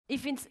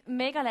Ich finde es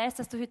mega lässig,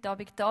 dass du heute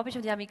Abend da bist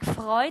und ich habe mich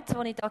gefreut,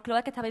 als ich da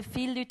geschaut habe, wie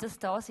viele Leute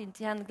da sind.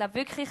 Die haben, glaube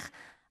ich, wirklich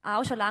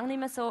auch schon lange nicht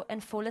mehr so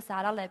einen vollen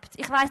Saal erlebt.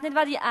 Ich weiss nicht,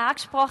 was dich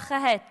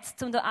angesprochen hat,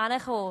 um hier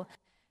hinzukommen.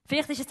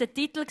 Vielleicht war es der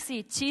Titel,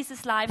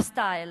 Jesus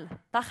Lifestyle.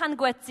 Das kann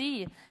gut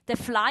sein. Der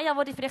Flyer,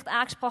 den dich vielleicht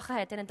angesprochen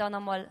hat, den hier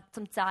nochmal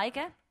zum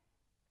Zeigen.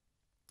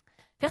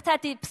 Vielleicht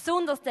hat dich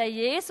besonders der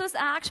Jesus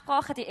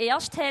angesprochen, die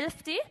erste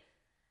Hälfte.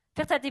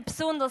 Vielleicht hat dich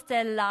besonders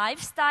der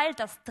Lifestyle,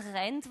 das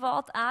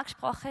Trendwort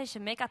angesprochen, ist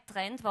ein mega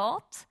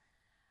Trendwort.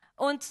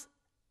 Und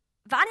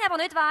wenn ich aber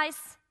nicht weiss,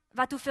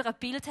 was du für ein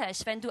Bild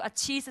hast, wenn du an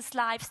Jesus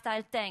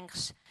Lifestyle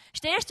denkst,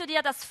 stellst du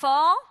dir das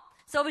vor,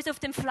 so wie es auf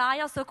dem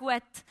Flyer so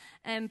gut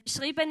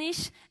beschrieben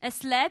ist, ein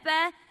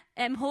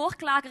Leben,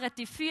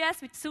 hochgelagerte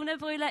Füße mit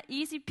Sonnenbrille,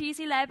 easy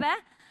peasy Leben?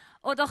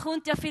 Oder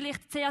kommt dir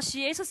vielleicht zuerst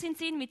Jesus in den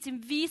Sinn mit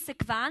seinem weißen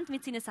Gewand,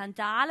 mit seinen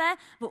Sandalen,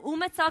 wo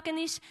umgezogen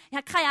ist? Ich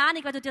habe keine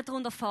Ahnung, was du dir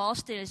darunter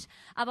vorstellst.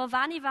 Aber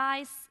wenn ich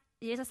weiss,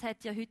 Jesus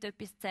hat dir heute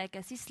etwas zu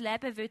sagen, sein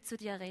Leben will zu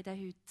dir reden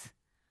heute.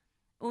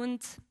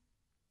 Und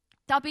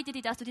da bitte ich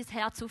dich, dass du dein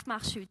Herz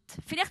aufmachst heute.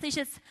 Vielleicht ist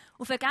es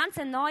auf eine ganz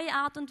neue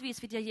Art und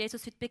Weise, wie dir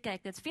Jesus heute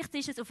begegnet. Vielleicht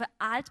ist es auf eine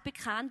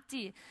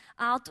altbekannte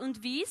Art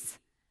und Weise,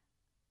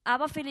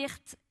 aber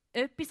vielleicht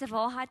etwas, eine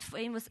Wahrheit von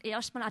ihm, was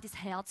erstmal an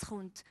dein Herz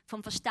kommt,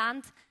 vom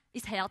Verstand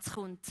ins Herz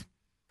kommt.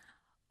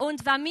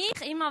 Und was mich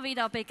immer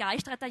wieder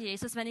begeistert an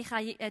Jesus, wenn ich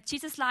an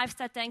Jesus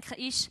Lifestyle denke,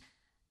 ist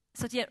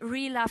so die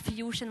Real Love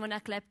Fusion, die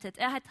er gelebt hat.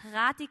 Er hat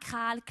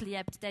radikal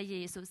geliebt, der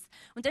Jesus.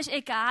 Und das war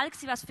egal,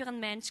 was für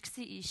ein Mensch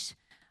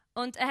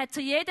war. Und er hat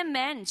zu jedem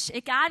Mensch,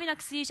 egal wie er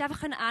war,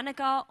 einfach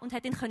hingehen und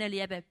hat ihn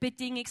lieben,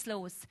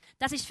 bedingungslos.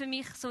 Das ist für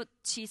mich so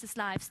Jesus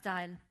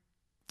Lifestyle.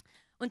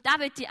 Und da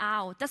will ich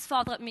auch. Das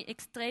fordert mich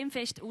extrem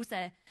fest raus.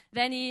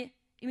 Wenn ich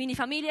in meine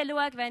Familie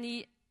schaue, wenn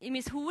ich in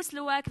mein Haus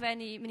schaue,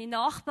 wenn ich meine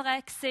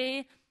Nachbarn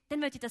sehe, dann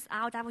möchte ich das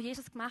auch, das, was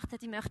Jesus gemacht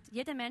hat. Ich möchte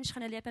jeden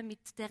Menschen lieben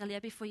mit dieser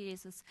Liebe von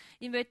Jesus.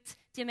 Ich möchte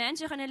die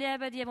Menschen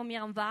lieben, die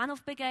mir am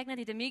Bahnhof begegnen,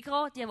 in der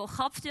Migros, die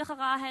Kopftücher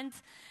anhaben.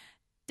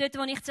 Dort,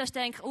 wo ich zuerst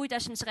denke, ui,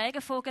 das ist ein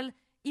schräger Vogel.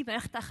 Ich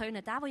möchte das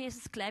können. Das, was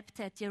Jesus gelebt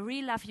hat, die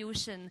Real Love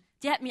Fusion,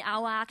 die hat mich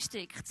auch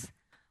angesteckt.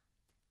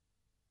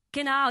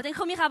 Genau, dann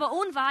komme ich aber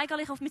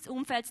unweigerlich auf mein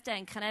Umfeld zu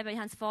denken. Eben, ich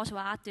habe es vorhin schon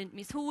angetönt.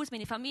 Mein Haus,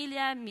 meine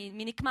Familie,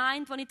 meine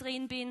Gemeinde, wo ich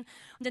drin bin.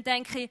 Und dann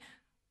denke ich,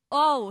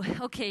 oh,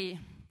 okay.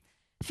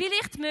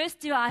 Vielleicht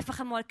müsste ich ja einfach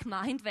einmal die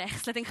Gemeinde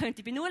wechseln. Dann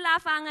könnte ich bei Null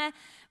anfangen.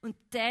 Und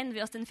dann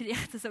würde es dann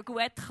vielleicht so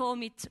gut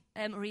kommen mit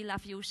Real Love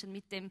Fusion,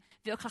 mit dem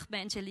wirklich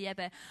Menschen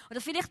lieben. Oder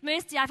vielleicht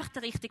müsste ich einfach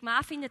den richtigen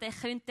Mann finden, der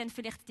könnte dann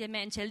vielleicht die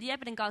Menschen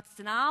lieben, dann geht es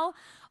dann auch.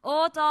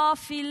 Oder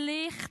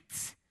vielleicht,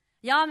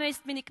 ja,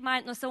 müsste meine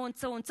Gemeinde noch so und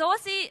so und so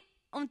sein.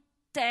 Und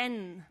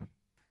dann.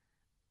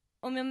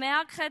 Und wir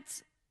merken,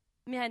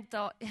 wir haben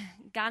da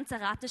einen ganzen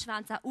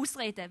Rattenschwanz an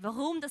Ausreden,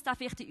 warum das da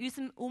vielleicht in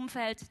unserem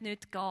Umfeld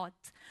nicht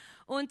geht.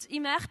 Und ich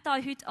möchte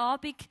euch heute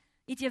Abend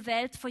in die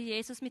Welt von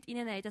Jesus mit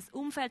hineinnehmen, das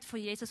Umfeld von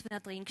Jesus, wenn er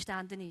drin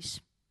gestanden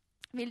ist.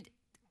 Weil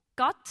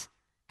Gott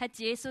hat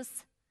Jesus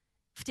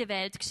auf die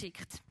Welt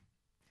geschickt.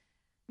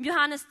 Im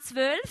Johannes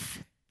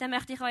 12, den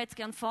möchte ich euch jetzt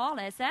gerne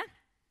vorlesen,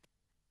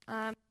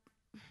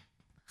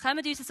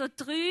 kommen uns so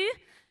 3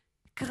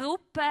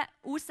 Gruppen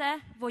raus,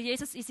 wo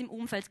Jesus in seinem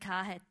Umfeld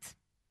hatte.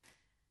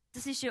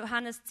 Das ist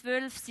Johannes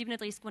 12,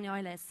 37, wo ich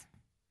euch lese.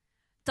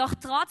 Doch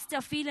trotz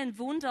der vielen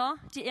Wunder,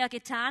 die er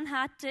getan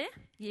hatte,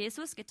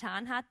 Jesus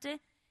getan hatte,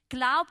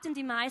 glaubten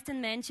die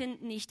meisten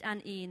Menschen nicht an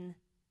ihn.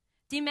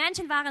 Die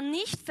Menschen waren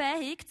nicht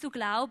fähig zu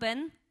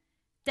glauben,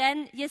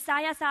 denn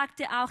Jesaja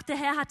sagte auch, der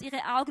Herr hat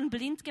ihre Augen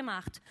blind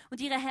gemacht und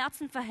ihre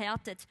Herzen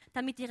verhärtet,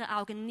 damit ihre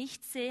Augen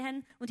nicht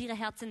sehen und ihre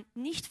Herzen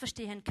nicht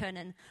verstehen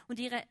können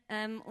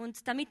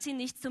und damit sie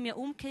nicht zu mir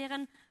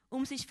umkehren,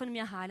 um sich von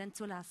mir heilen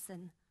zu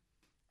lassen.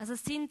 Also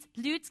es sind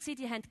Leute,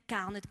 die haben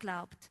gar nicht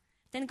geglaubt.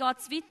 Dann geht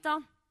es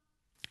weiter.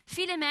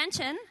 Viele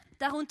Menschen,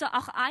 darunter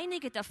auch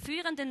einige der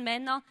führenden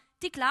Männer,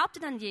 die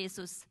glaubten an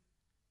Jesus,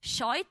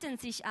 scheuten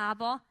sich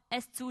aber,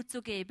 es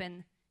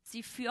zuzugeben.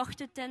 Sie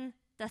fürchteten,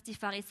 dass die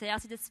Pharisäer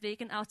sie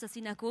deswegen aus der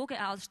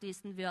Synagoge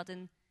ausschließen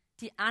würden.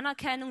 Die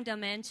Anerkennung der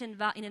Menschen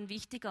war ihnen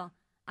wichtiger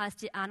als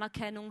die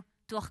Anerkennung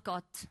durch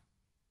Gott.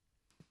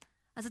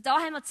 Also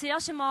da haben wir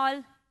zuerst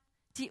einmal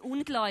die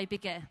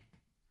Ungläubigen.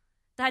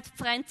 Da hat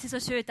Franzi so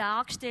schön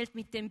dargestellt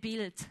mit dem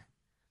Bild.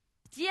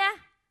 Die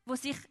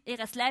sich ihr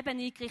Leben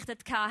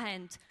eingerichtet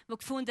haben, die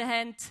gefunden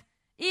haben,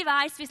 ich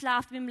weiss, wie es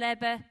läuft mit dem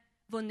Leben,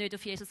 die nicht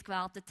auf Jesus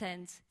gewartet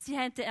haben. Sie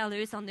haben den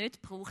Erlöser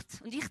nicht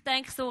gebraucht. Und ich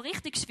denke, so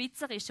richtig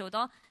schweizerisch,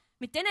 oder?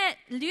 Mit diesen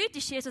Leuten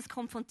ist Jesus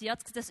konfrontiert,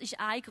 das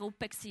war eine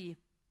Gruppe.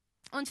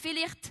 Und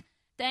vielleicht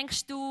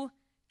denkst du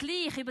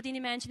gleich über deine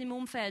Menschen im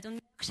Umfeld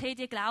und merkst, hey,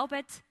 die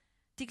glauben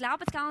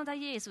gar nicht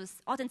an Jesus.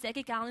 Dann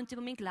sage ich gar nicht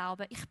über meinen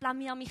Glauben. Ich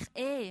blamiere mich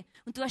eh.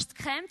 Und du hast zu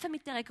kämpfen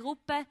mit dieser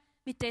Gruppe,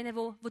 mit denen,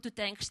 wo du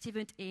denkst, sie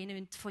wollen eh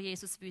nichts von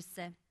Jesus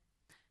wissen.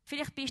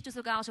 Vielleicht bist du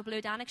sogar schon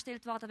blöd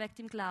angestellt worden wegen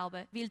deinem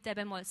Glauben, weil du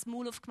eben mal das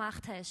Maul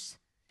aufgemacht hast.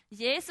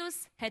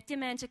 Jesus hat die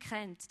Menschen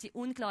gekannt, die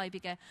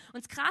Ungläubigen.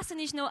 Und das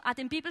Krasse ist noch, an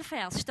dem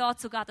Bibelvers steht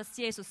sogar, dass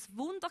Jesus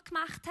Wunder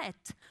gemacht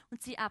hat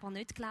und sie aber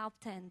nicht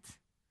geglaubt haben.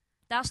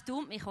 Das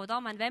stimmt mich, oder?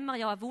 Ich meine, wenn man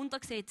ja ein Wunder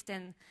sieht,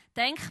 dann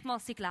denkt man,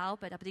 sie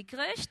glauben. Aber der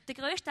grösste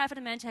Teil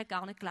der Menschen hat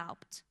gar nicht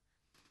geglaubt.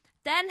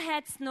 Dann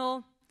hat es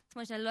noch, jetzt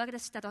muss ich schnell schauen,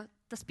 das ist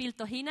das Bild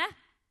da hinten,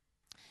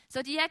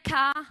 so die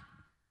gehabt,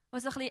 die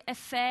so ein bisschen ein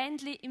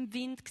Fähnchen im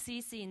Wind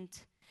waren.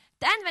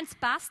 Dann, wenn es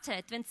gepasst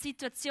hat, wenn die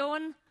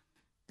Situation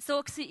so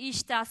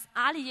war, dass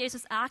alle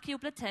Jesus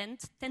angejubelt haben,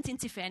 dann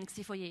sind sie Fan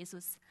von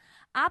Jesus.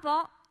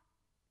 Aber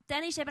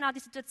dann ist eben auch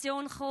die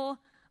Situation gekommen,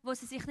 wo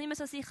sie sich nicht mehr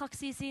so sicher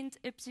waren,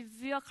 ob sie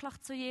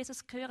wirklich zu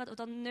Jesus gehören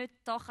oder nicht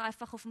doch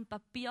einfach auf dem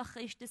Papier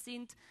Christen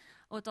sind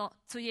oder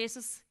zu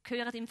Jesus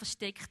gehören im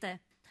Versteckten.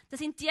 Das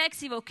sind die,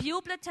 die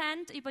gejubelt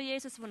haben über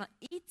Jesus, wo er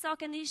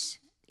eingezogen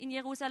ist in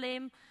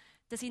Jerusalem.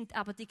 Das sind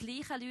aber die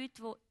gleichen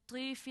Leute,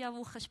 die 3-4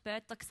 Wochen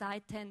später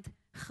gesagt haben,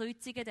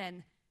 kreuzigen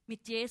den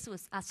mit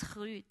Jesus als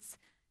Kreuz.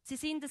 Sie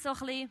sind so ein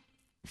bisschen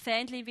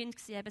Fähnchen im Wind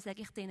gewesen,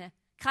 sage ich denen.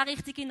 Keine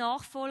richtigen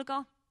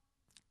Nachfolger,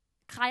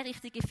 keine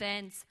richtigen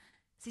Fans.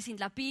 Sie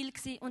sind labil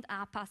und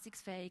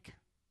anpassungsfähig.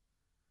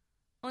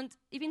 Und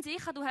ich bin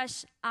sicher, du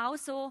hast auch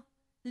so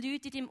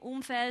Leute in deinem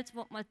Umfeld,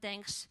 wo du mal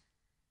denkst,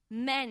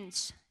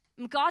 Mensch,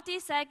 am Gotti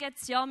sagen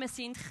sie, ja, wir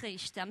sind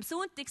Christen. Am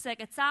Sonntag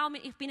sagen sie auch,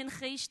 ich bin ein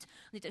Christ.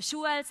 Und in der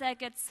Schule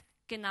sagen sie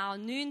genau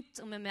nichts.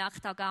 Und man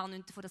merkt auch gar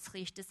nichts davon, dass sie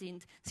Christen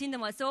sind. Sie sind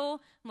mal so,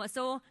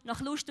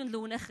 nach Lust und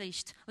Laune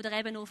Christ. Oder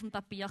eben nur auf dem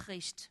Papier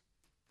Christ.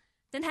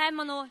 Dann haben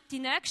wir noch die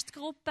nächste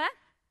Gruppe,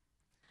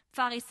 die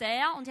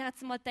Pharisäer. Und ich habe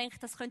jetzt mal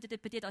gedacht, das könnte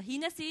bei dir da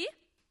hinten sein. Die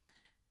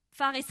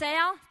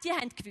Pharisäer, die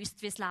haben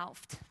gewusst, wie es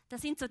läuft.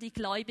 Das sind so die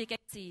Gläubigen.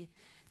 Die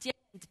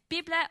haben die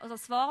Bibel oder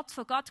das Wort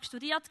von Gott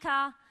studiert.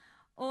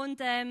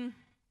 Und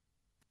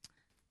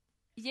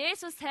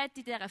Jesus hat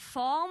in dieser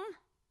Form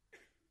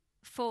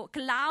von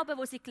Glauben,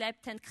 wo sie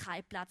gelebt haben,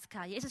 keinen Platz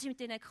gehabt. Jesus war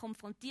mit ihnen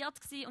konfrontiert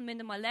und wenn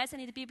wir mal lesen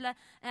in der Bibel,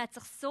 er hat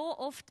sich so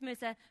oft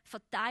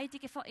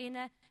verteidigen von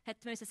ihnen,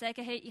 hat müssen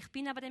sagen, hey, ich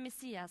bin aber der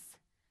Messias.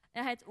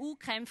 Er hat auch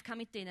gekämpft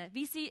mit ihnen,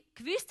 wie sie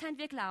gewusst haben,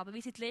 wie glauben,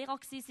 wie sie die Lehrer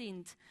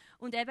sind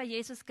und eben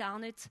Jesus gar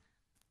nicht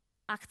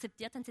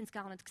akzeptiert haben, sie es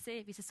gar nicht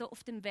gesehen, wie sie so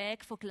auf dem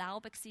Weg von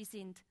Glauben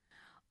sind.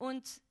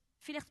 Und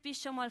vielleicht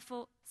bist du schon mal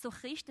von so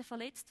Christen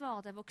verletzt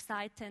worden, die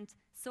gesagt haben,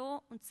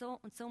 so und so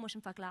und so musst du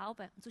einfach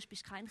glauben. Und sonst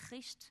bist du kein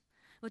Christ.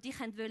 Die dich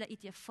in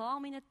diese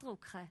Form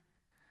hineindrücken.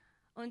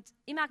 Und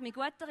ich mag mich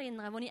gut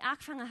erinnern, als ich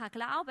angefangen habe zu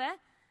glauben,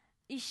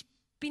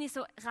 bin ich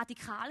so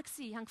radikal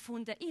gewesen. Ich habe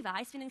gefunden, ich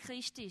weiss, wie ein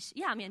Christ ist.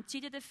 Ich habe mich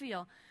entschieden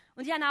dafür.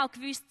 Und ich habe auch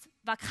gewusst,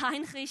 was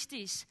kein Christ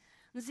ist.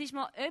 Und es ist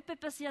mir öppe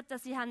passiert,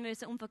 dass ich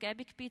um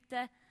Vergebung bitten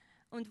musste.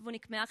 Und wo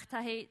ich gemerkt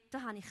habe, hey,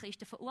 da habe ich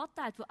Christen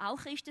verurteilt, die auch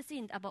Christen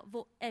sind, aber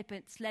die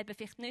eben das Leben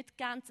vielleicht nicht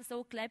ganz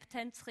so gelebt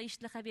haben, das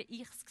Christliche, wie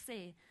ich es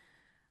sehe.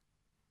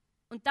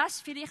 Und das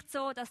ist vielleicht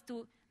so, dass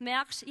du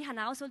merkst, ich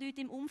habe auch so Leute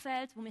im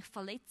Umfeld, die mich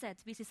verletzen,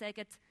 wie sie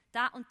sagen,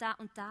 da und da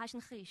und da ist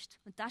ein Christ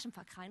und da ist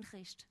einfach kein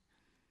Christ.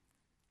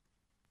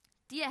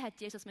 Die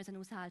hat Jesus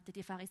aushalten,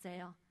 die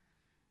Pharisäer.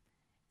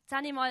 Jetzt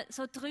habe ich mal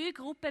so 3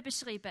 Gruppen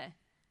beschrieben.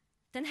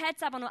 Dann hat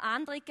es aber noch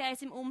andere gegeben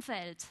im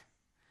Umfeld.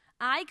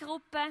 Eine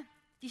Gruppe,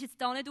 die ist jetzt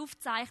hier nicht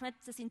aufgezeichnet,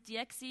 das sind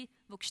die, die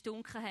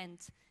gestunken haben.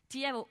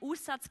 Die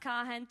Aussatz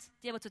hatten,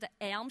 die zu den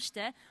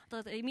Ärmsten,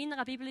 oder in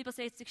meiner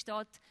Bibelübersetzung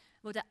steht,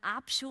 wo der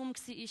Abschaum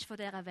war von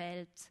dieser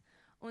Welt.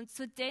 Und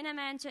zu diesen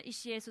Menschen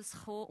ist Jesus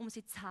gekommen, um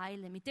sie zu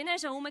heilen. Mit denen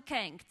ist er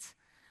rumgehängt.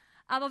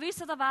 Aber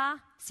wisst ihr was?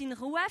 Sein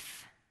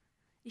Ruf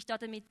war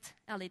damit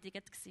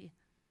erledigt gewesen.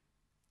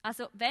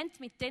 Also, wenn du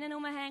mit denen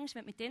rumhängst,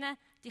 wenn du mit denen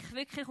dich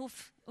wirklich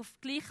auf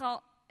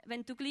gleicher,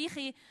 wenn du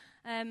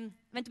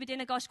mit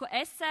denen gehst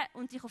essen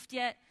und dich auf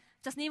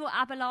das Niveau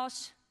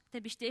herablässt,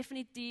 dann bist du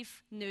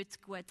definitiv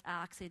nicht gut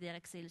angesehen in dieser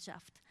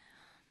Gesellschaft.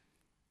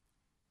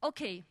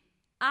 Okay,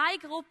 eine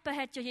Gruppe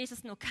hat ja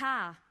Jesus noch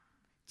gehabt.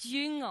 Die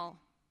Jünger.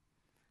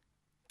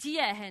 Die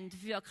haben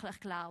wirklich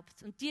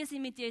geglaubt. Und die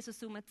sind mit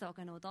Jesus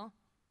umgezogen, oder?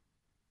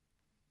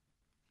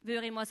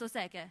 Würde ich mal so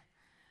sagen.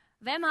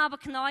 Wenn wir aber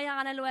genauer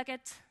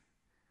anschauen,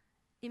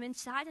 im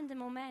entscheidenden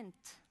Moment,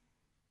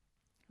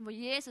 wo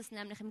Jesus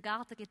nämlich im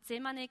Garten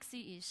Gethsemane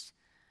war,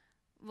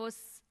 wo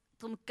es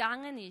darum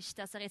gegangen ist,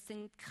 dass er jetzt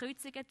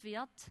gekreuzigt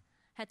wird,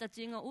 hat er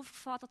die Jünger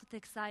aufgefordert und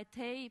hat gesagt,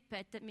 hey,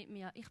 betet mit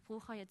mir, ich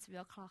brauche euch jetzt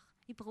wirklich,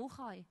 ich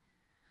brauche euch.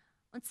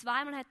 Und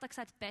 2-mal hat er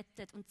gesagt,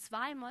 betet, und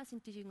 2-mal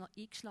sind die Jünger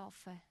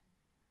eingeschlafen.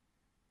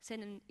 Sie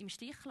haben ihn im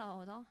Stich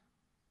gelassen, oder?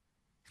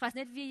 Ich weiß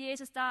nicht, wie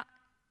Jesus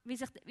wie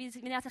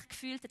er sich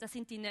gefühlt hat. Das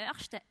sind die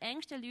nächsten,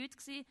 engsten Leute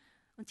gewesen,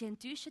 und die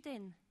enttäuschen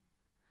ihn.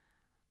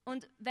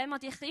 Und wenn wir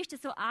die Christen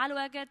so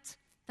anschauen,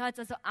 da hat es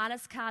also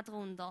alles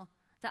darunter.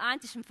 Der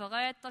eine war ein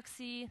Verräter,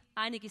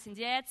 einige waren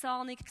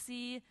jähzornig,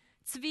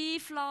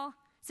 Zweifler,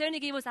 solche,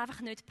 die es einfach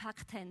nicht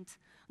gepackt haben.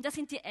 Und das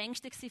sind die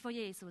Ängste von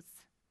Jesus.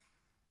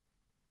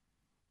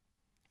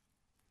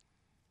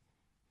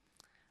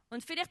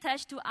 Und vielleicht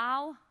hast du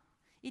auch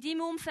in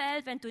deinem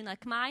Umfeld, wenn du in einer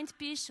Gemeinde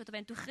bist oder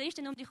wenn du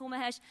Christen um dich herum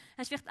hast,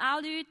 hast du vielleicht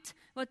auch Leute,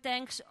 wo du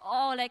denkst,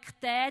 oh, leck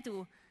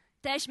den,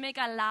 der ist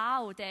mega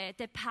lau, der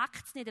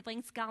packt es nicht, der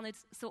bringt es gar nicht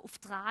so auf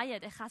die Reihe,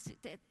 der kann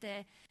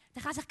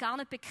sich gar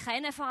nicht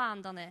bekennen vor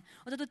anderen.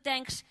 Oder du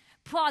denkst,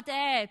 boah,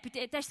 der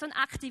ist so ein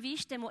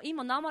Aktivist, der muss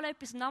immer nochmal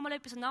etwas und nochmal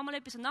etwas und nochmal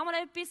etwas und nochmal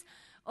etwas.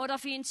 Oder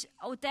findest du,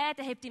 oh, der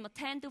hebt immer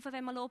die Hände auf,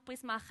 wenn wir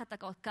Lobpreis machen, der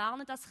geht gar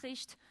nicht als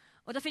Christ.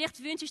 Oder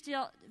vielleicht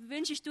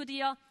wünschst du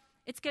dir,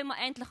 jetzt gehen wir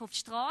endlich auf die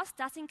Straße,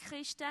 das sind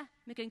Christen,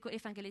 wir gehen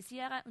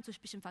evangelisieren und sonst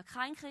bist du im Fall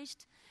kein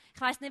Christ.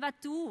 Ich weiss nicht, was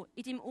du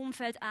in deinem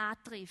Umfeld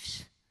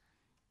antriffst.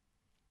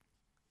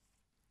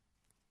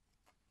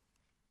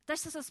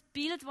 Das ist so das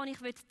Bild, das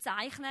ich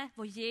zeichnen will,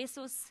 wo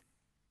Jesus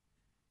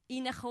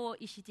reingekommen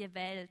ist in die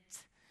Welt.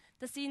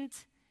 Das sind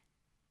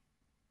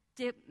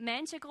die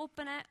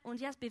Menschengruppen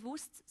und ich habe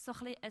bewusst so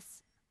ein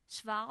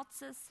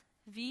schwarzes,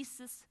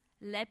 weißes,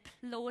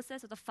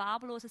 lebloses oder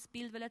farbloses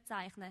Bild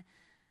zeichnen.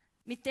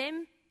 Mit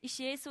dem ist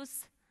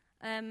Jesus,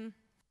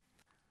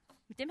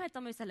 mit dem hat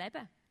er müssen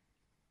leben.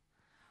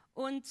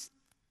 Und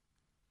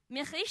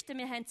wir Christen,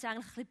 wir haben es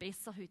eigentlich ein bisschen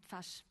besser heute,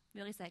 fast,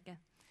 würde ich sagen.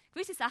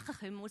 Gewisse Sachen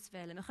können wir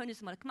auswählen. Wir können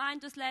uns mal eine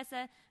Gemeinde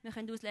auslesen, wir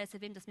können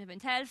auslesen, wem wir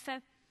helfen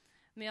wollen.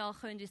 Wir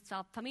können uns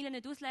zwar die Familie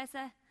nicht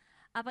auslesen,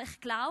 aber ich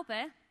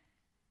glaube,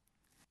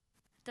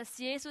 dass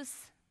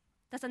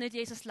er nicht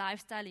Jesus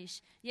Lifestyle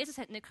ist. Jesus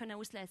hat nicht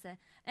auslesen.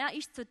 Er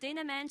ist zu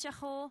diesen Menschen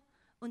gekommen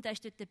und er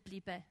ist dort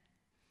geblieben.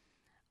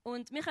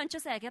 Und wir können schon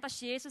sagen, ja,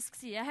 das war Jesus.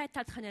 Er hat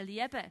halt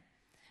lieben.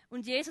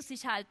 Und Jesus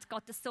war halt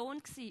Gottes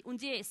Sohn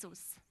und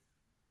Jesus.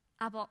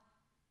 Aber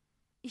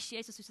ist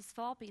Jesus unser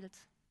Vorbild?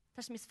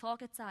 Das ist mein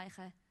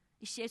Fragezeichen.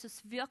 Ist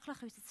Jesus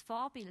wirklich unser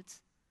Vorbild?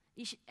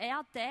 Ist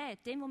er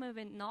dem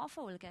wir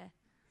nachfolgen wollen?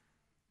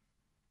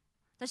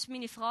 Das ist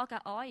meine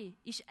Frage an euch.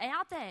 Ist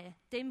er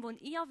dem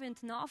ihr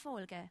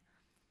nachfolgen wollt?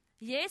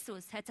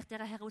 Jesus hat sich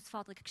dieser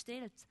Herausforderung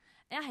gestellt.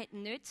 Er hat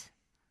nicht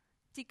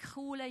die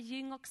coolen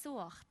Jünger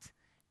gesucht.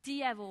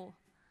 Die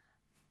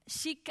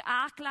schick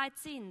angelegt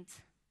sind.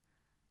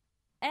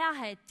 Er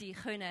hätte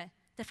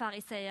den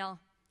Pharisäer,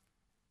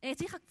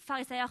 sicher die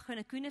Pharisäer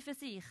gewinnen für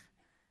sich.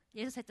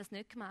 Jesus hat das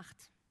nicht gemacht.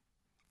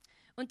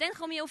 Und dann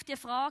komme ich auf die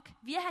Frage,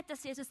 wie hat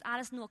das Jesus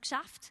alles nur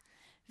geschafft?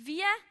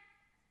 Wie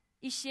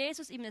ist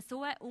Jesus in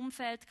so einem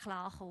Umfeld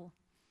klargekommen?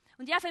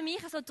 Und ich habe für mich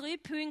so 3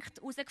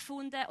 Punkte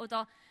herausgefunden,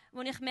 oder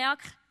wo ich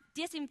merke,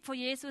 die sind von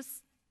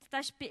Jesus,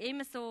 das ist bei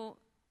ihm so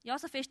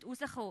fest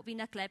rausgekommen, wie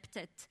er gelebt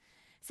hat.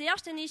 Das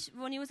Erste ist,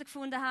 was ich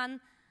herausgefunden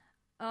habe,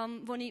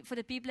 wo ich von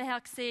der Bibel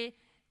her sehe,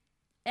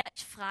 er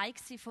war frei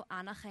von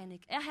Anerkennung.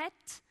 Er hat,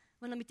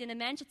 als er mit diesen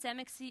Menschen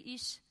zusammen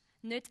war,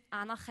 nicht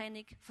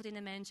Anerkennung von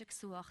diesen Menschen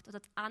gesucht oder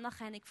die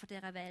Anerkennung von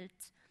dieser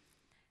Welt.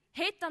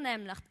 Hätte er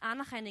nämlich die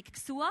Anerkennung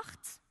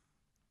gesucht,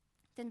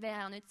 dann wäre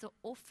er nicht so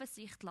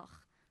offensichtlich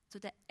zu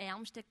den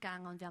Ärmsten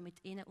gegangen und wäre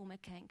mit ihnen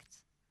umgehängt.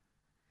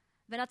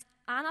 Wenn er die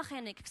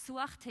Anerkennung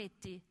gesucht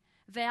hätte,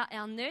 wäre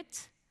er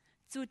nicht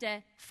zu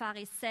den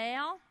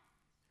Pharisäern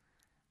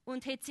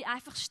und hätte sie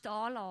einfach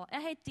stehen lassen.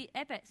 Er hätte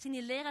eben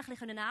seine Lehre ein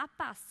bisschen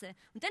anpassen können.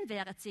 Und dann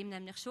wären sie ihm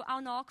nämlich schon auch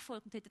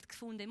nachgefolgt und hätten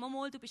gefunden,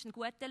 mal, du bist ein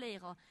guter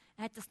Lehrer.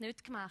 Er hat das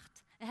nicht gemacht.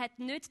 Er hat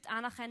nicht die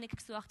Anerkennung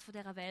gesucht von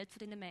dieser Welt, von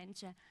diesen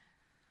Menschen.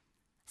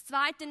 Das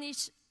Zweite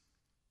ist,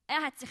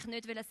 er hat sich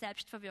nicht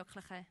selbst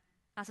verwirklichen.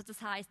 Also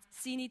das heisst,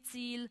 seine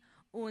Ziele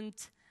und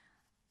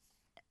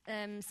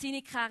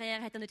seine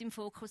Karriere hat er nicht im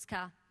Fokus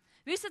gehabt.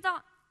 Wisst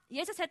ihr,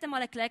 Jesus hat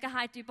einmal eine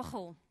Gelegenheit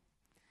bekommen.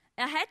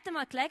 Er hätte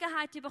mal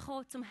Gelegenheit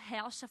bekommen, zum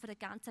Herrscher der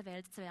ganzen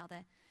Welt zu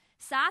werden.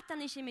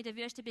 Satan ist ihm in der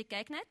Wüste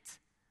begegnet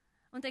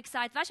und hat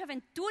gesagt, weißt du,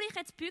 wenn du dich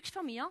jetzt bügst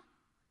von mir,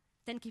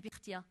 dann gebe ich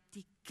dir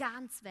die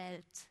ganze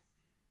Welt.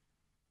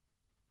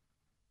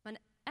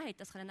 Er hätte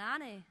das annehmen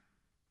können.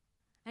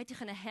 Er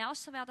hätte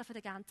Herrscher werden von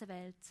der ganzen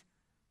Welt.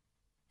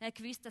 Er hat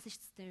gewusst, das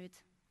ist es nicht.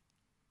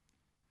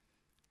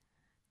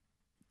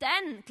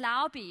 Dann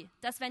glaube ich,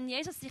 dass wenn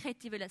Jesus sich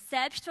hätte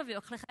selbst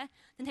verwirklichen wollen,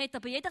 dann hätte er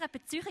bei jeder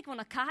Beziehung,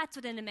 die er zu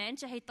diesen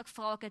Menschen hatte,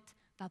 gefragt,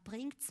 was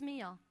bringt es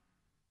mir?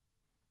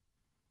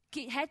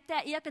 Hat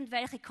er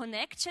irgendwelche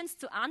Connections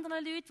zu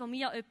anderen Leuten, die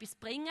mir etwas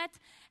bringen?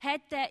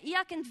 Hat er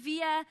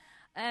irgendwie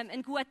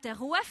einen guten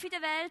Ruf in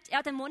der Welt?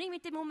 Er den Money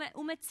mit ihm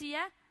umziehen.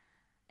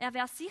 Er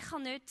wäre sicher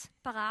nicht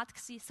bereit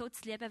gewesen, so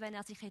zu leben, wenn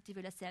er sich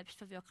hätte selbst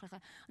verwirklichen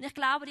wollen. Und ich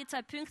glaube, die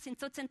 2 Punkte sind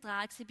so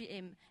zentral bei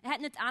ihm. Er hat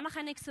nicht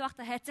Anerkennung gesucht,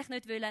 er hat sich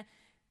nicht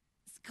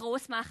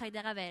gross machen in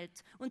dieser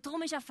Welt. Und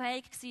darum war er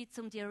fähig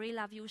gewesen, um die Real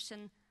Love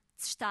Fusion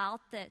zu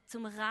starten,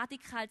 zum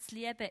radikal zu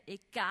lieben,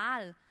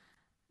 egal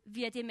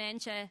wie die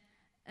Menschen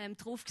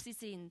drauf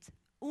sind.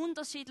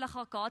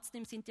 Unterschiedlicher geht es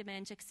nicht, sind die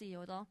Menschen gewesen,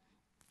 oder?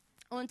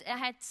 Und er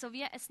hat so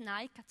wie ein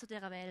Nein zu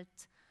dieser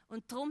Welt.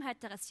 Und darum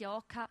hat er ein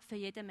Ja gehabt für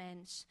jeden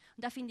Mensch.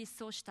 Und das finde ich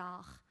so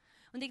stark.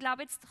 Und ich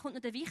glaube, jetzt kommt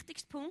noch der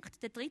wichtigste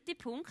Punkt, der 3.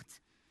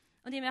 Punkt.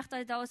 Und ich möchte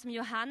euch da aus dem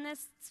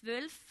Johannes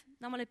 12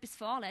 nochmal etwas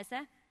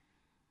vorlesen.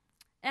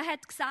 Er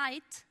hat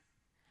gesagt,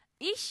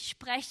 ich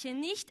spreche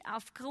nicht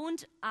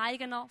aufgrund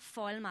eigener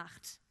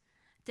Vollmacht.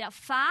 Der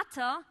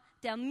Vater,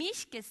 der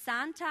mich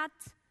gesandt hat,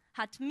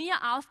 hat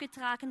mir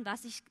aufgetragen,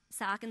 was ich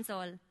sagen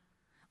soll.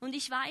 Und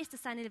ich weiß,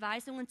 dass seine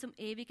Weisungen zum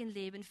ewigen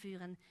Leben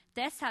führen.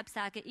 Deshalb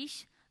sage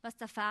ich, was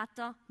der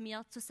Vater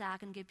mir zu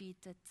sagen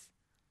gebietet.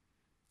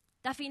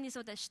 Das finde ich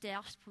so der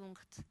stärkste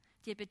Punkt,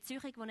 die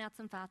Beziehung, die er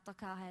zum Vater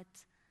hatte.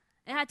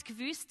 Er hat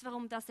gewusst,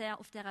 warum er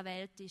auf dieser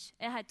Welt ist.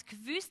 Er hat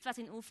gewusst, was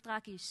sein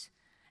Auftrag ist.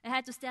 Er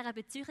hat aus dieser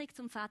Beziehung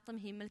zum Vater im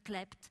Himmel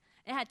gelebt.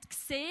 Er hat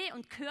gesehen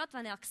und gehört,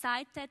 was er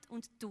gesagt hat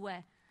und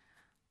tun.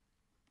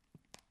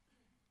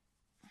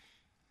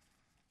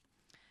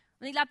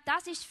 Und ich glaube,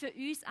 das ist für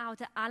uns auch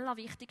der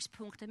allerwichtigste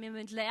Punkt. Wir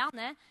müssen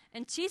lernen,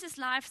 einen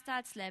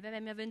Jesus-Lifestyle zu leben,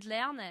 wenn wir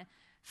lernen wollen,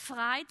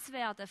 frei zu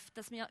werden,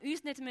 dass wir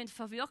uns nicht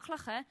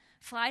verwirklichen müssen,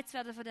 frei zu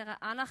werden von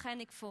dieser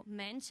Anerkennung von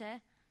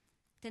Menschen,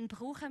 dann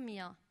brauchen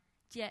wir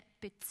die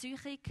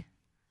Beziehung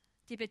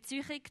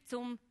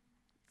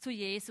zu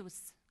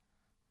Jesus.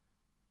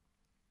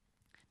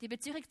 Die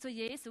Beziehung zu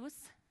Jesus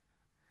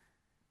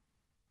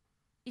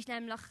ist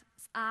nämlich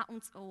das A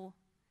und das O.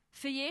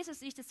 Für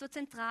Jesus ist es so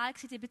zentral,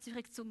 die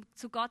Beziehung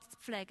zu Gott zu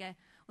pflegen.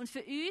 Und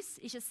für uns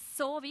ist es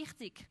so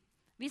wichtig,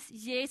 wie es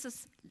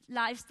Jesus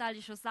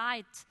Lifestyle schon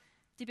sagt,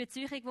 die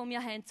Beziehung, die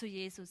wir haben zu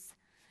Jesus.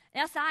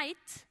 Er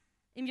sagt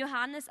im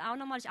Johannes auch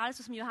nochmal, ist alles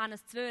aus dem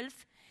Johannes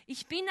 12,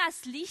 ich bin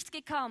als Licht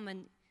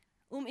gekommen,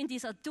 um in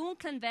dieser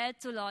dunklen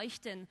Welt zu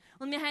leuchten.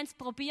 Und wir haben es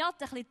probiert,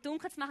 ein bisschen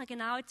dunkel zu machen,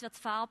 genau, jetzt wird es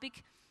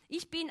farbig.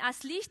 Ich bin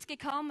als Licht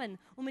gekommen,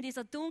 um in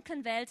dieser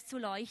dunklen Welt zu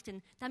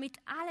leuchten, damit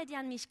alle, die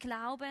an mich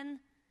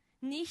glauben,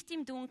 nicht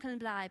im Dunkeln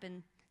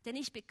bleiben. Denn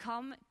ich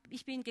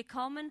bin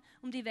gekommen,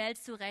 um die Welt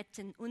zu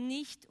retten und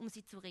nicht, um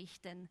sie zu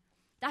richten.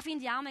 Das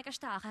finde ich auch mega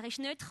stark. Er ist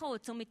nicht gekommen,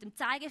 um mit dem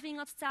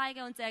Zeigefinger zu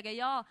zeigen und zu sagen,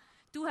 ja,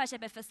 du hast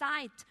eben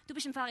versagt, du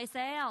bist ein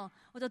Pharisäer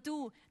oder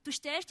du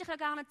stellst dich ja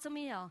gar nicht zu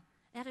mir.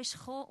 Er ist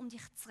gekommen, um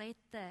dich zu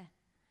retten.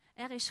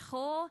 Er ist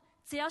gekommen,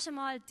 zuerst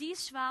einmal dein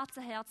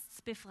schwarze Herz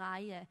zu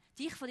befreien,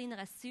 dich von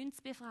deiner Sünde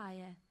zu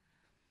befreien.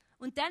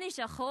 Und dann ist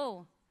er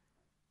gekommen,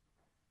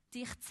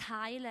 dich zu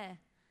heilen.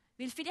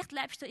 Weil vielleicht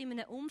lebst du in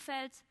einem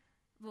Umfeld,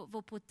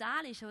 wo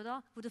brutal ist,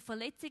 oder? Wo du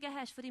Verletzungen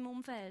hast von deinem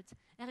Umfeld.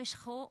 Er ist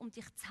gekommen, um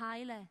dich zu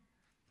heilen.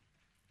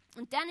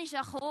 Und dann ist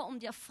er gekommen, um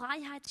dir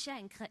Freiheit zu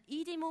schenken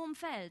in deinem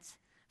Umfeld.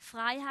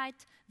 Freiheit,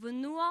 die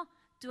nur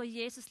durch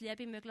Jesus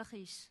Liebe möglich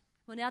ist,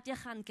 die er dir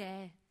geben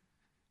kann.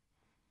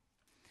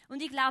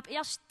 Und ich glaube,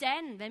 erst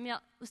dann, wenn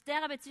wir aus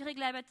dieser Beziehung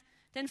leben,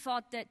 dann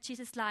fängt der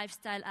Jesus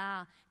Lifestyle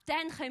an.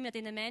 Dann können wir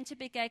diesen Menschen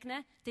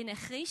begegnen, diesen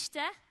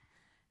Christen,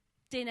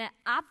 diesen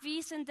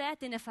Abweisenden,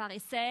 diesen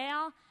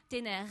Pharisäern,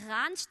 diesen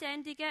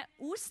randständigen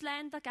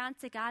Ausländern,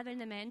 ganz egal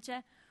welchen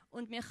Menschen,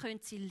 und wir können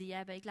sie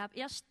lieben. Ich glaube,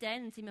 erst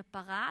dann sind wir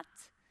bereit,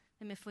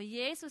 wenn wir von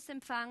Jesus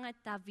empfangen,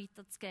 das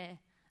weiterzugeben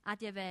an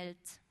die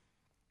Welt.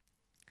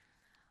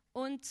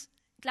 Und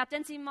ich glaube,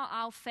 dann sind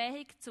wir auch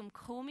fähig, zum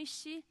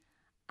Komischen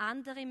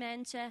andere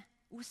Menschen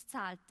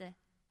auszuhalten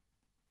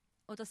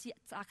oder sie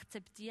zu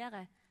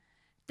akzeptieren.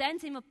 Dann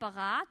sind wir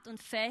bereit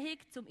und fähig,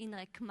 um in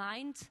einer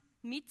Gemeinde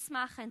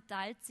mitzumachen, ein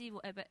Teil zu sein,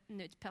 der eben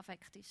nicht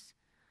perfekt ist.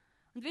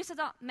 Und wisst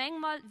ihr,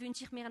 manchmal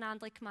wünsche ich mir eine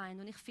andere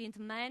Gemeinde und ich finde,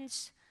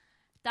 Mensch,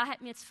 das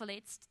hat mich jetzt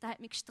verletzt, das hat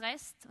mich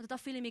gestresst oder da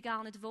fühle ich mich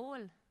gar nicht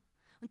wohl.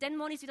 Und dann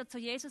muss ich es wieder zu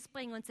Jesus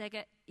bringen und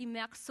sagen, ich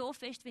merke so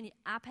fest, wenn ich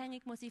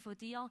abhängig muss von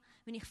dir,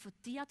 wenn ich von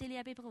dir die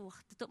Liebe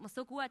brauche. Das tut mir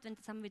so gut, wenn ich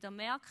das wieder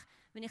merke,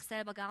 wenn ich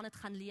selber gar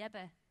nicht lieben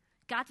kann.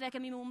 Gerade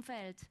wegen meinem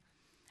Umfeld.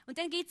 Und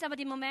dann gibt es aber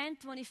die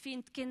Momente, wo ich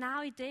finde,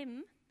 genau in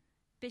dem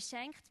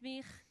beschenkt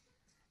mich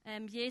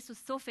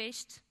Jesus so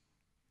fest.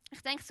 Ich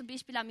denke zum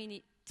Beispiel an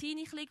meine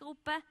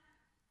Teenie-Gruppe,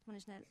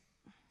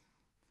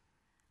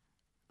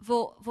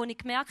 wo ich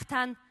gemerkt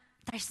habe,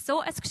 das ist so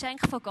ein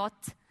Geschenk von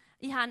Gott.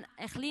 Ich habe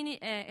eine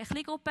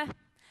kleine Gruppe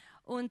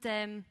und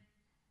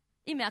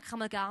ich merke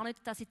mal gar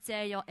nicht, dass ich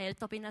 10 Jahre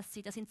älter bin als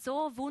sie. Da sind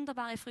so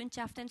wunderbare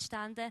Freundschaften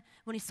entstanden,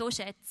 die ich so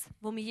schätze,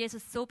 wo mich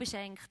Jesus so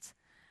beschenkt.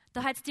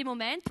 Da hat es die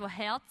Momente,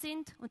 die hart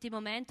sind und die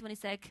Momente, wo ich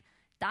sage,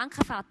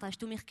 danke Vater,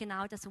 hast du mich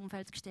genau in das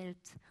Umfeld gestellt.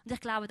 Und ich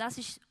glaube, das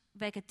ist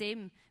wegen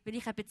dem, weil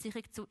ich eine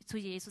Beziehung zu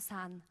Jesus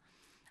habe.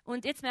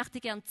 Und jetzt möchte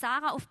ich gerne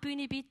Sarah auf die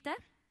Bühne bitten.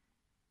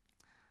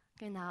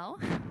 Genau.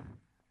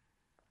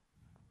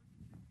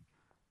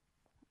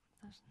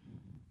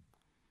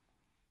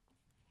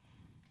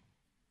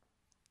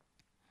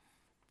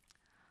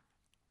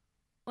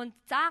 Und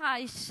Sarah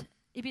ich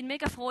bin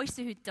mega froh, ist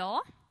sie heute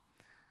da.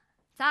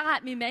 Sarah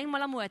hat mich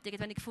manchmal ermutigt,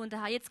 wenn ich gefunden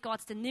habe, jetzt geht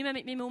es dann nicht mehr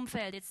mit meinem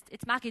Umfeld,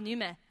 jetzt mag ich nicht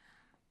mehr.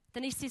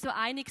 Dann ist sie so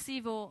eine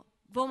gewesen,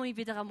 wo mich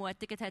wieder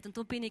ermutigt hat. Und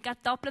darum bin ich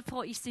gerade doppelt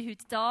froh, ist sie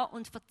heute da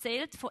und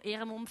erzählt von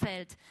ihrem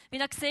Umfeld. Wie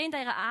ihr seht,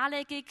 in ihrer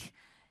Anlegung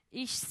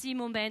ist sie im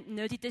Moment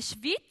nicht in der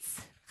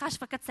Schweiz.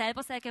 Kannst du mir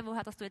selber sagen,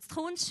 woher du jetzt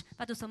kommst,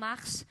 was du so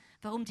machst,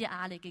 warum die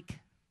Anlegung?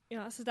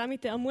 Ja, also das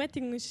mit der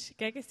Ermutigung ist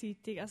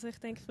gegenseitig. Also ich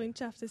denke,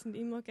 Freundschaften sind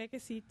immer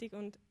gegenseitig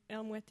und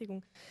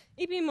Ermutigung.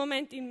 Ich bin im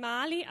Moment in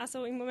Mali,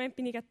 also im Moment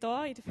bin ich gerade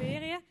hier in der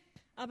Ferien,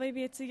 aber ich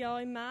war jetzt ein Jahr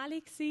in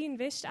Mali, in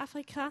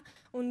Westafrika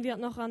und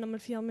werde nachher nochmal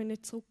 4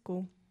 Monate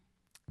zurückgehen.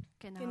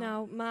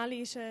 Genau.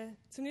 Mali ist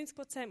zu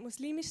 90%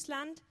 muslimisches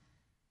Land.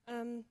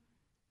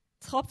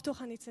 Das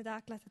Kopftuch habe ich jetzt nicht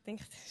angelegt, ich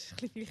denke, das ist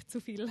vielleicht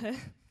zu viel.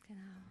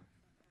 Genau.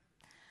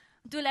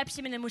 Und du lebst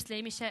in einem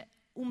muslimischen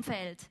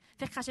Umfeld.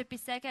 Vielleicht kannst du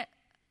etwas sagen,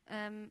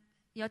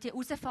 ja, die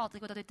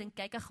Herausforderung, die dort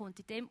entgegenkommt,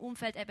 in dem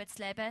Umfeld eben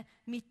zu leben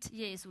mit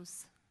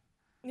Jesus?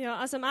 Ja,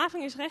 also am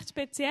Anfang war es recht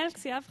speziell,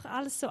 einfach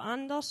alles so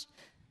anders.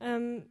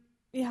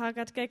 Ich habe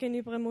gerade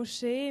gegenüber einer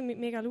Moschee mit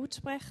mega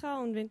Lautsprecher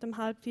und wenn du um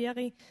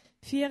 3:30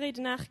 in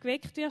der Nacht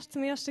geweckt wirst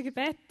zum ersten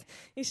Gebet,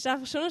 ist es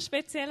einfach schon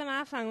speziell am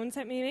Anfang und es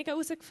hat mich mega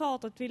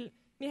herausgefordert, weil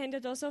wir haben ja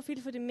da so viel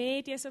von den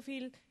Medien, so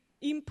viel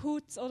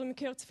Inputs oder man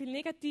hört so viel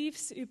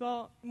Negatives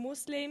über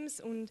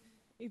Muslims und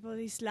über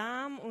den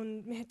Islam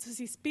und man hat so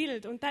sein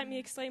Bild und das hat mich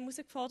extrem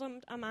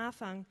herausgefordert am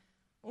Anfang.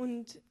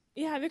 Und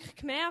ich habe wirklich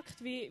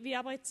gemerkt, wie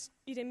aber jetzt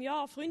in dem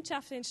Jahr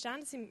Freundschaften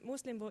entstanden sind mit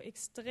Muslimen, die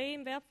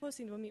extrem wertvoll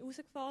sind, die mich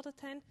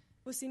herausgefordert haben,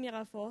 wo sie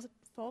mir auch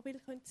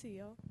Vorbild sein können.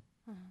 Ja.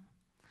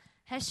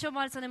 Hast du schon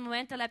mal so einen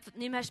Moment erlebt, den du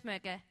nicht mehr hast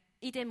mögen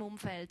in diesem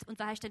Umfeld? Und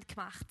was hast du denn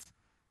gemacht?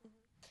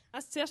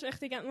 Also zuerst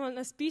möchte ich mal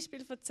ein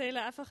Beispiel erzählen.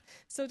 Einfach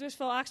so, du hast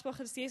vorhin angesprochen,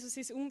 dass Jesus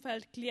sein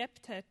Umfeld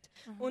geliebt hat.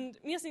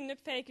 Und wir sind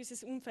nicht fähig,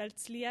 unser Umfeld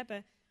zu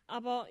lieben.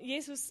 Aber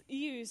Jesus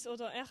in uns,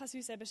 oder er kann es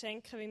uns eben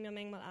schenken, wie wir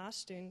manchmal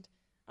anstehen.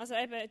 Also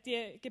eben,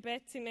 die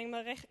Gebete sind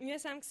manchmal recht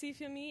mühsam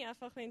für mich,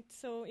 einfach wenn du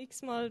so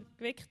x-mal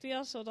geweckt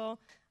wirst oder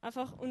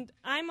einfach. Und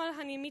einmal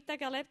habe ich einen Mittag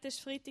erlebt, das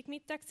war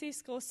Freitagmittag,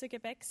 das grosse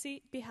Gebet,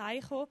 ich bin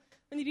heimgekommen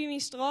und ich bin in meine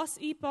Strasse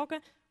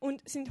eingebogen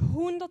und es sind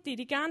Hunderte,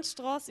 die ganze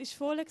Strasse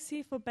war voll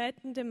von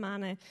betenden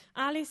Männern.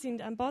 Alle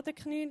sind am Boden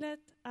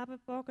geknüllt,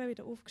 abgebogen,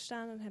 wieder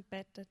aufgestanden und haben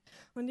gebetet.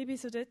 Und ich war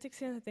so dort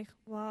und dachte,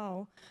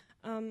 wow.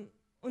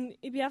 Und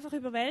ich war einfach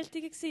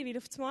überwältigt, weil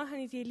auf einmal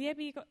habe ich die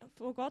Liebe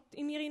von Gott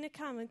in mir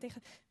hineinkam. Und ich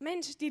dachte,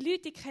 Mensch, die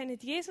Leute die kennen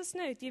Jesus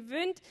nicht. Die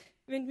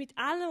wollen mit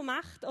aller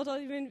Macht oder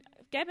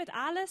geben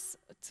alles,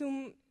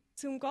 zum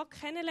Gott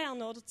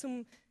kennenlernen oder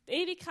zum die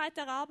Ewigkeit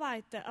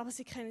erarbeiten. Aber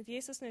sie kennen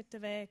Jesus nicht,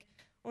 den Weg.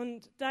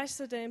 Und das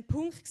war so der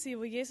Punkt,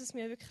 wo Jesus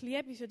mir wirklich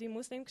Liebe für die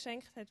Muslimen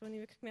geschenkt hat, wo ich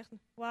wirklich gemerkt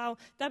habe, wow,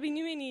 da bin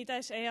ich nicht mehr,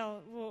 das ist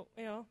er.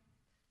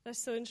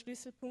 Das war so ein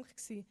Schlüsselpunkt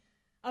gewesen.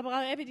 Aber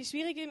auch eben die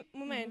schwierigen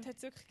Momente hat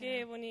es wirklich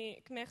gegeben, wo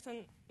ich gemerkt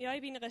habe, ja,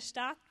 ich bin in einer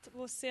Stadt,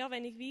 wo es sehr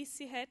wenig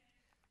Weisse hat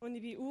und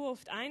ich war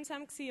oft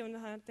einsam gewesen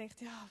und habe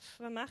gedacht, ja,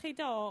 was mache ich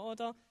da?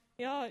 Oder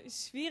ja, es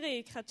ist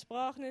schwierig, ich habe die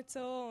Sprache nicht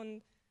so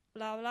und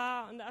bla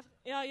bla. Und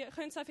ja, ihr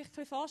könnt es euch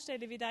einfach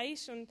vorstellen, wie das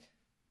ist. Und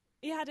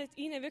ich habe dort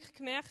ihnen wirklich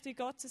gemerkt, wie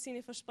Gott zu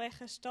seinen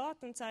Versprechen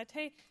steht und sagt,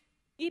 hey,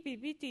 ich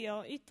bin bei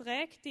dir, ich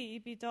trage dich,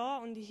 ich bin da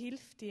und ich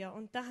helfe dir.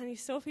 Und das habe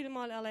ich so viele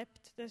Mal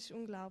erlebt, das ist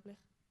unglaublich.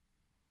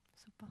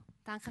 Super.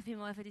 Danke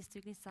vielmals für dein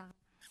Zeugnis, Sarah.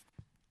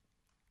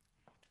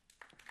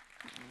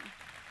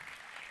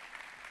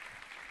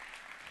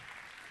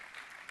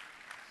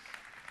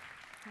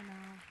 Genau.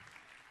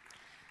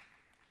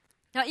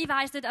 Ja, ich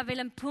weiss nicht, an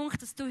welchem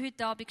Punkt dass du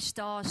heute Abend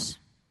stehst,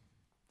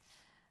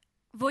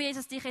 wo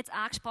Jesus dich jetzt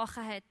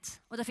angesprochen hat.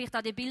 Oder vielleicht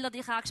auch die Bilder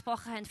dich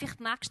angesprochen haben. Vielleicht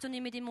merkst du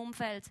nicht mit deinem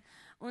Umfeld.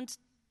 Und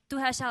du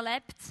hast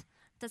erlebt,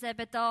 dass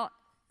eben da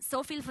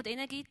so viel von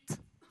denen gibt,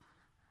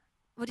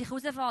 die dich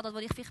herausfordern,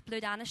 die dich vielleicht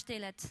blöd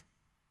anstellen.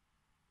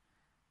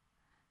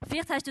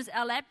 Vielleicht hast du es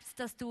erlebt,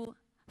 dass du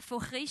von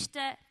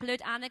Christen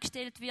blöd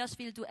angestellt wirst,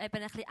 weil du eben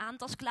ein bisschen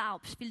anders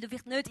glaubst, weil du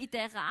vielleicht nicht in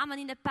den Rahmen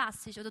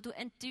hineinpasst oder du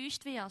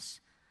enttäuscht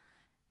wirst.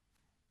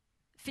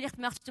 Vielleicht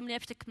möchtest du am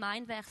liebsten die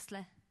Gemeinde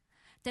wechseln.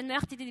 Dann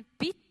möchte ich dich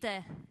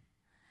bitten,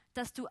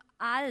 dass du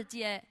all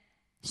die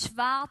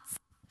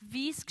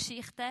schwarz-weiß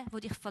Geschichten, die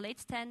dich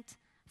verletzt haben,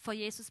 von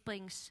Jesus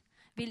bringst.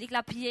 Weil ich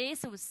glaube,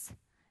 Jesus,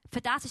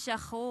 für das ist er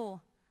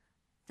gekommen,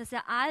 dass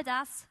er all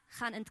das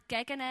kann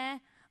entgegennehmen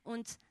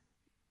und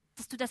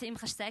dass du das ihm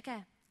sagen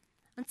kannst.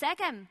 Und sag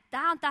ihm,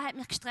 da und da hat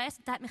mich gestresst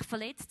und da hat mich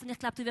verletzt. Und ich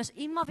glaube, du wirst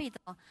immer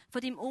wieder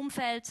von deinem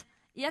Umfeld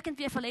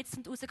irgendwie verletzt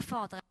und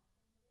herausgefordert.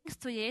 Geh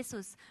zu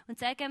Jesus und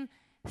sag ihm,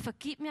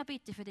 vergib mir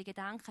bitte für die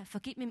Gedanken,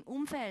 vergib meinem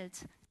Umfeld,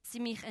 dass sie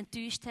mich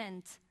enttäuscht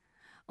haben.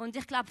 Und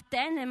ich glaube,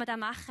 dann, wenn wir das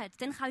machen,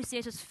 dann kann uns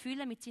Jesus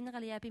füllen mit seiner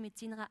Liebe, mit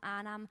seiner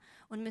Annahme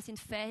und wir sind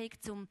fähig,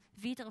 um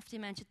wieder auf die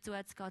Menschen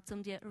zuzugehen,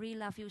 um die Real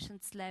Love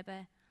Fusion zu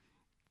leben.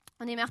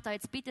 Und ich möchte euch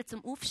jetzt bitten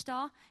zum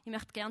Aufstehen. Ich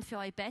möchte gerne für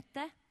euch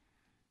beten.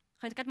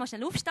 Könnt ihr gerade mal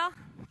schnell aufstehen?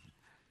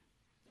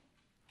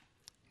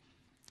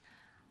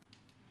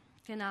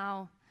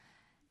 Genau.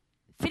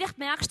 Vielleicht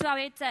merkst du auch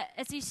jetzt,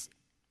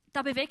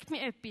 da bewegt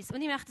mich etwas.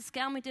 Und ich möchte es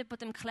gerne mit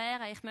jemandem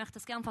klären. Ich möchte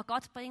es gerne vor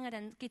Gott bringen.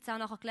 Dann gibt es auch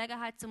nachher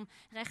Gelegenheit, zum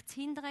rechts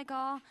hinten zu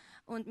gehen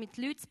und mit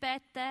Leuten zu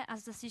beten.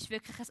 Also das ist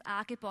wirklich ein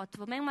Angebot,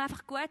 das manchmal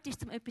einfach gut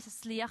ist, um etwas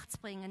ins Licht zu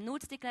bringen.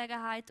 Nutze die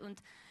Gelegenheit.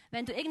 Und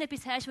wenn du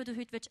irgendetwas hast, was du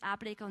heute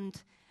ablegen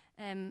willst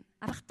und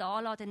einfach da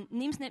lassen, dann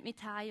nimm es nicht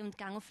mit heim und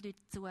geh auf Leute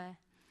zu.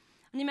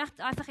 Und ich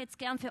möchte einfach jetzt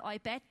gerne für euch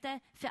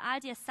beten, für all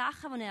die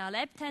Sachen, die ihr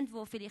erlebt habt,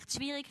 die vielleicht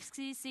schwierig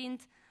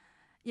sind,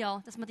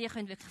 ja, dass wir die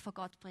wirklich vor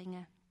Gott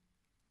bringen können.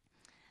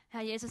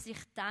 Herr Jesus, ich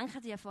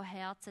danke dir von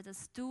Herzen,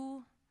 dass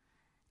du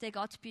der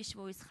Gott bist,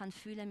 der uns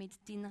fühlen kann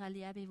mit deiner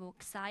Liebe, der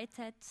gesagt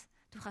hat,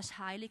 du kannst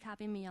Heilung haben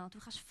bei mir, du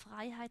kannst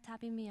Freiheit haben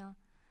bei mir.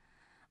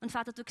 Und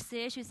Vater, du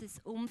siehst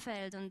unser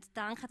Umfeld und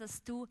danke,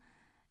 dass du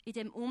in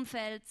dem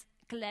Umfeld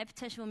gelebt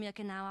hast, wo wir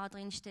genau auch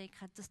drin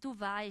stecken, dass du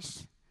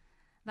weißt,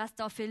 was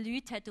da für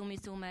Leute hat um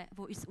uns herum,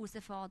 die uns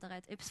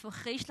herausfordern. Ob es von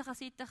christlicher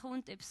Seite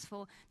kommt, ob es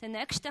von den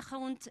Nächsten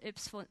kommt, ob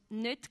es von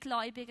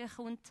Nichtgläubigen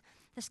kommt,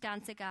 das ist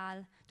ganz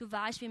egal. Du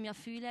weißt, wie wir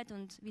fühlen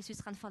und wie es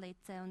uns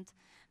verletzen kann. Und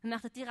wir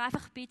möchten dir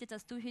einfach bitten,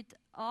 dass du heute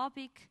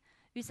Abend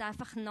uns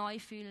einfach neu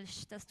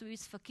fühlst, dass du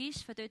uns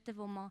vergisst von dort,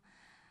 wo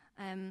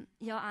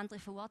wir andere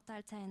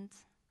verurteilt haben.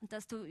 Und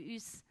dass du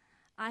uns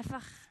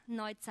einfach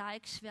neu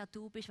zeigst, wer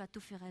du bist, was du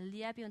für eine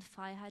Liebe und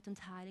Freiheit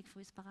und Heilung für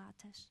uns parat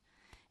hast.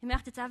 Ich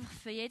möchte jetzt einfach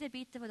für jeden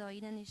bitten, der da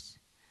drinnen ist,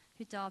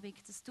 heute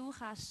Abend, dass du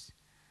kannst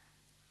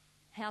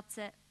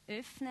Herzen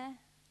öffnen,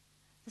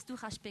 dass du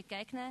kannst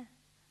begegnen,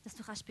 dass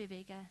du kannst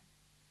bewegen.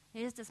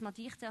 Jesus, dass wir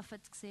dich dürfen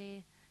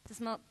sehen,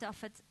 dass wir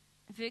dürfen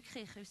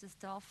wirklich unser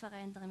Dorf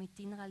verändern mit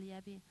deiner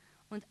Liebe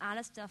und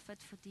alles dürfen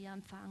von dir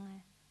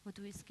empfangen, was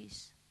du uns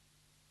gibst.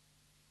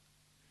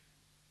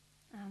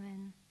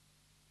 Amen.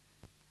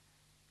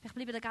 Ich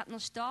bleibe da gerade noch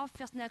stehen für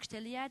das nächste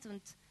Lied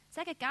und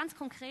sage ganz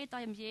konkret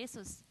eurem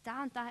Jesus,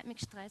 da und da hat mich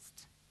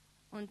gestresst.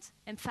 Und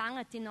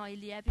empfangen die neue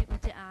Liebe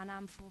und die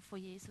Annahme von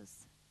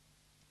Jesus.